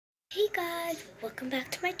Hey guys, welcome back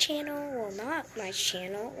to my channel. Well, not my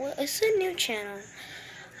channel. Well, it's a new channel.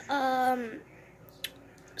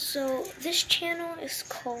 So this channel is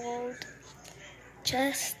called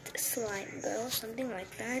Just Slime Girl, something like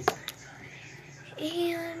that.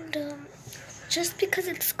 And just because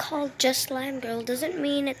it's called Just Slime Girl doesn't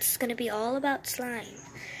mean it's gonna be all about slime.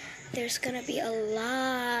 There's gonna be a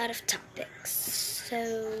lot of topics.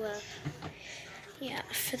 So yeah,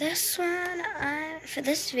 for this one, for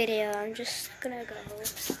this video, I'm just gonna go.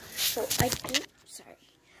 So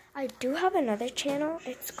I do have another channel.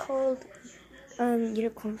 It's called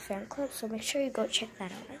Unicorn Fan Club. So make sure you go check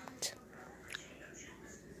that out.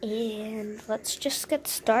 And let's just get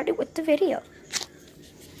started with the video.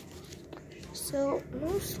 So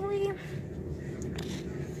mostly,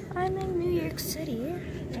 I'm in New York City,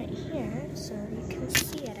 right here. So you can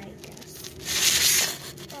see it, I guess.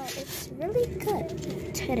 But it's really good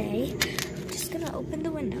today. I'm just gonna open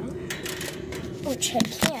the window, which I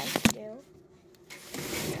can't do.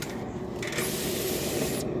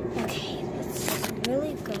 Okay, it's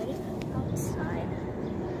really good outside.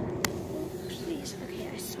 Oh, please, okay,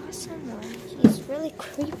 I saw someone. He's really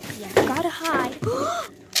creepy. I gotta hide.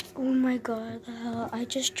 Oh my god, I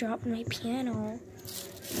just dropped my piano.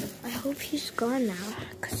 I hope he's gone now,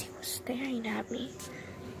 because he was staring at me.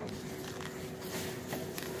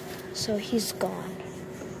 So he's gone.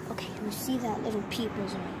 Okay, you see that little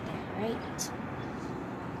peepers right there, right?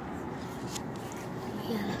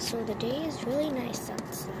 Yeah, so the day is really nice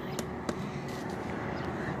outside.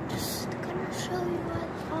 I'm just gonna show you what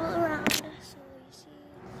all around. So you see,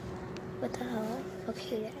 what the hell?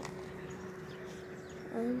 Okay, yeah.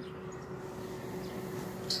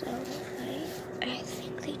 So I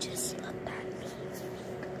think they just looked at me.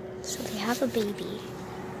 So they have a baby.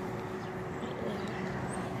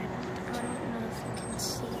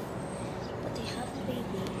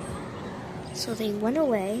 So they went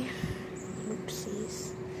away.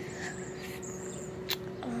 Oopsies.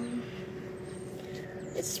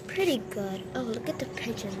 It's pretty good. Oh, look at the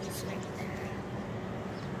pigeons right there.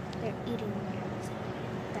 They're eating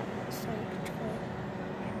that looks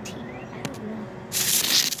like tea. I don't know.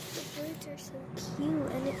 The birds are so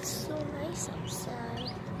cute and it's so nice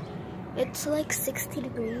outside. It's like 60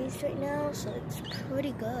 degrees right now, so it's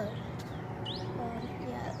pretty good.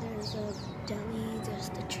 Yeah, there's a deli, there's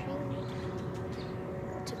the train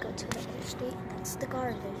to go to the interstate. That's the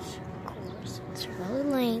garbage, of course. It's really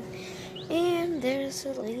lame. And there's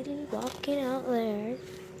a lady walking out there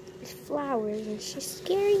with flowers, and she's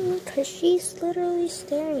scaring me because she's literally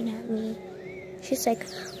staring at me. She's like,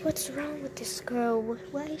 what's wrong with this girl?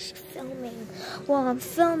 Why is she filming? Well, I'm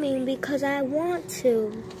filming because I want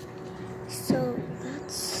to. So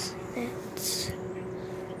that's it.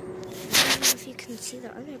 I don't know if you can see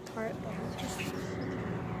the other part, but I'll just...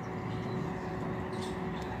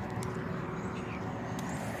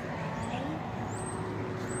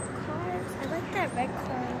 I like that red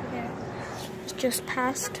car over there. It's just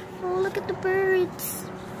passed. Oh, look at the birds.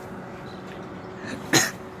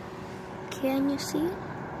 Can you see it?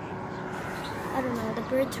 I don't know. The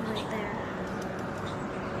birds are right there.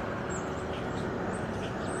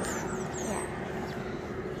 Yeah.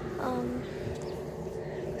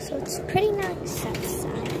 So it's pretty nice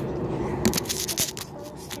outside. I'm just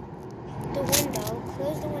gonna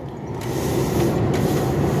close the window.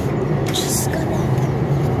 Just gonna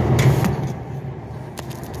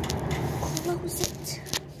close it.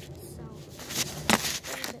 So,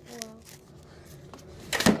 close it well.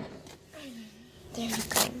 There you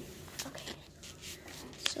go. Okay.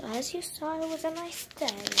 So as you saw, it was a nice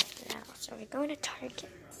day now. So we're going to Target.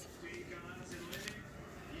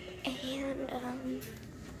 And,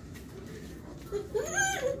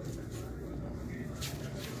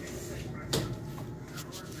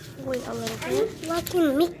 wait a little bit. I'm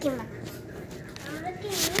looking Mickey Mouse. I'm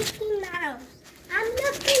looking Mickey Mouse. I'm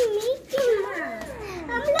looking Mickey Mouse.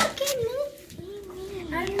 I'm looking Mickey.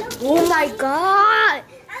 I'm looking. Oh my god!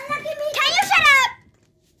 I'm looking Mickey. Can you shut up?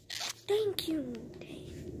 Thank you.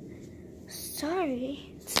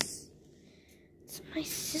 Sorry. It's my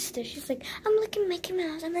sister. She's like, I'm looking Mickey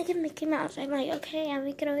Mouse. I'm looking Mickey Mouse. I'm like, okay, I'm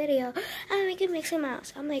making a video. I'm making Mickey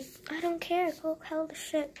Mouse. I'm like, I don't care. Go hell the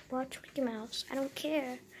shit. Watch Mickey Mouse. I don't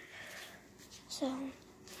care. So,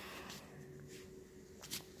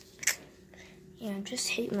 yeah, I'm just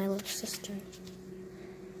hating my little sister.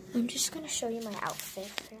 I'm just gonna show you my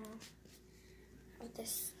outfit now. With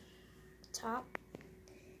this top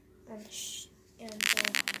and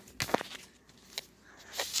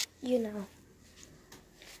you know,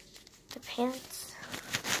 the pants.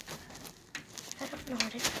 I don't know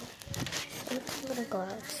what to do. I think I'm gonna go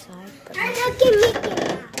outside. But I'm looking Mickey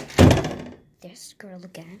Mouse. this girl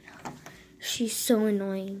again. She's so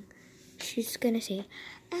annoying. She's gonna say,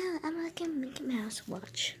 "Oh, I'm like a Mickey Mouse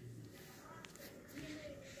watch."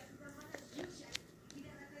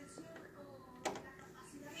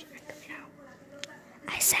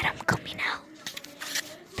 I said I'm coming out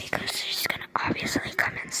because she's gonna obviously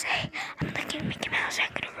come and say, "I'm like a Mickey Mouse. I'm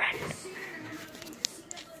gonna run."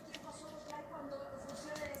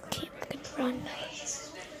 Okay, we're gonna run.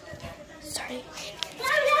 Sorry.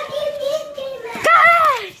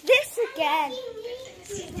 God, this again.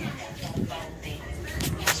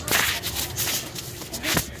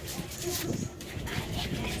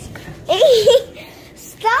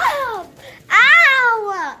 Stop!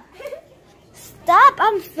 Ow! Stop!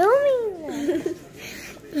 I'm filming.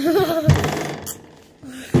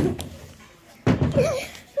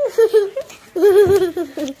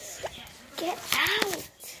 Get out!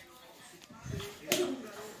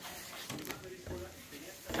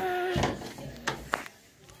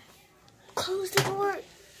 Close the door.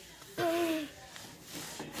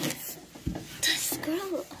 This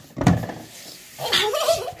girl.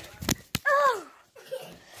 Oh.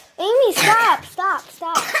 Amy, stop! Stop!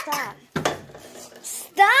 Stop! Stop!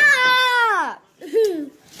 Stop!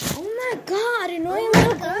 Oh my God! Annoying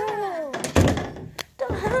little girl. What the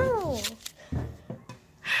hell?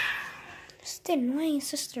 Just the annoying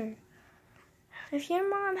sister. If your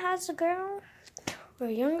mom has a girl or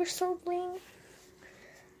a younger sibling,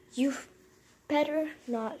 you better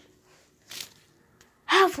not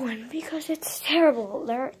have one because it's terrible.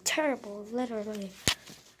 They're terrible, literally.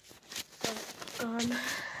 But,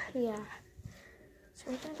 yeah. So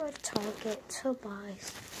we're gonna go to Target to buy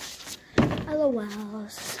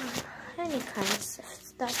LOLs, any kind of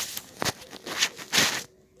stuff.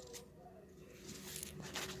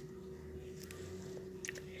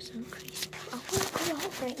 So crazy. I wanna go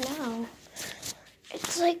out right now.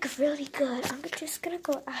 It's like really good. I'm just gonna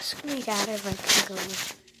go ask my dad if I can go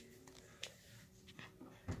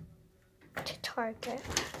to Target.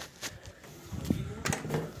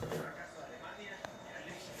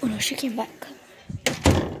 Oh no, she came back.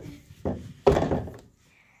 Oh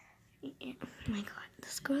my God,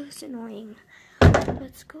 this girl is annoying.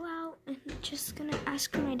 Let's go out and just gonna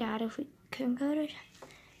ask my dad if we can go to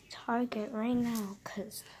Target right now,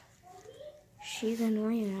 cause she's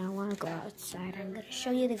annoying and I want to go outside. I'm going to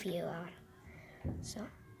show you the view out. So,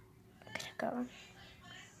 I'm going to go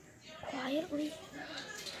quietly.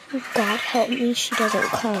 God help me, she doesn't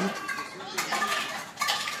come.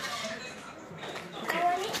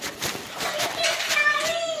 Okay.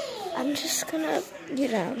 I'm just going to,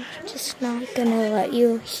 just not going to let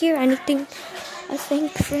you hear anything, I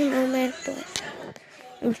think, for a moment. But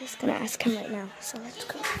I'm just going to ask him right now. So, let's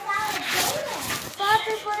go.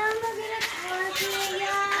 Papi, ¿podemos ir a Target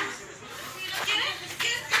ya?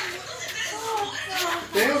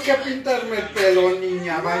 Tengo que pintarme el pelo,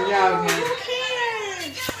 niña, bañarme.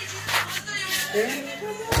 ¿Qué?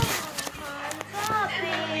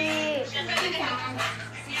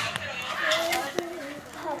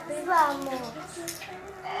 Papi, vamos.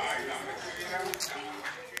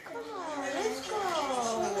 Come on, let's go.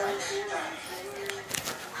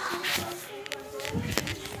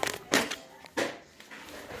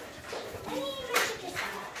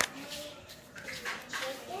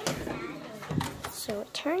 So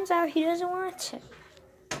it turns out he doesn't want to.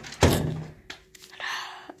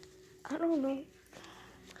 I don't know.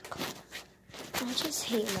 I just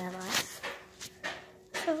hate my life.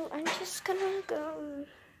 So I'm just gonna go.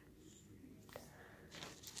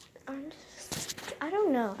 I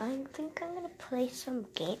don't know. I think I'm gonna play some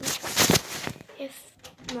games. If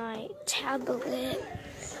my tablet,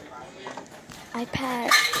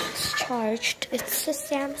 iPad is charged. It's a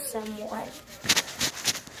Samsung one.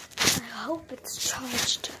 I hope it's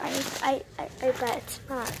charged. I bet it's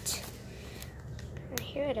not. And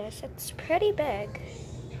here it is. It's pretty big.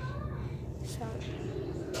 So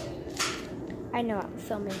I know I'm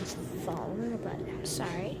filming this phone, but I'm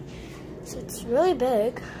sorry. So it's really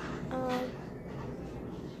big.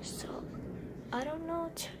 So I don't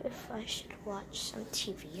know if I should watch some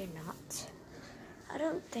TV or not. I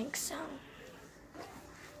don't think so.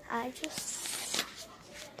 I'm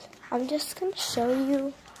just gonna show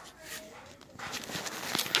you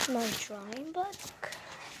my drawing book,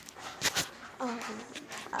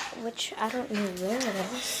 which I don't know where it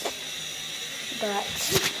is, but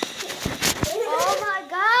oh my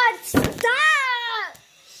God, stop!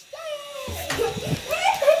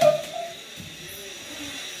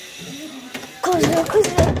 Close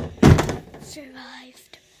it.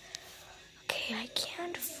 Survived. Okay, I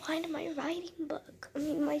can't find my writing book. I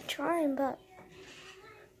mean, my drawing book.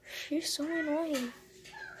 She's so annoying.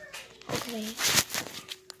 Okay. Wait.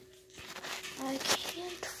 I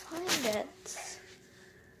can't find it.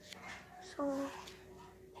 So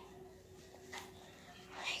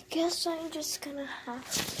I guess I'm just gonna have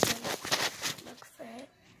to look for it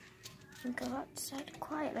and go outside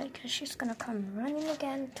quietly because she's gonna come running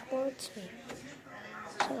again towards me.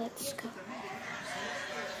 So let's go.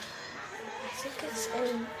 I think it's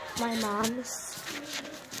in my mom's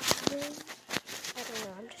room. I don't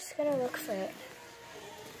know. I'm just gonna look for it.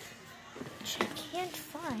 Which I can't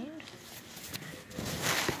find.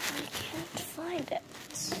 I can't find it.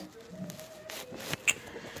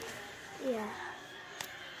 Yeah.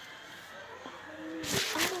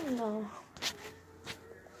 I don't know.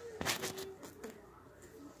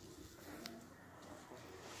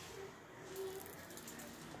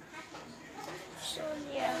 So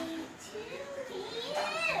yeah.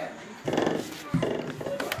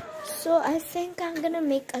 So I think I'm gonna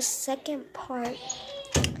make a second part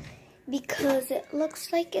because it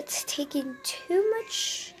looks like it's taking too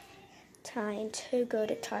much time to go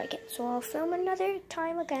to Target. So I'll film another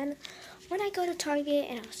time again when I go to Target,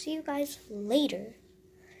 and I'll see you guys later.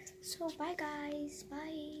 So bye guys,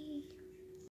 bye.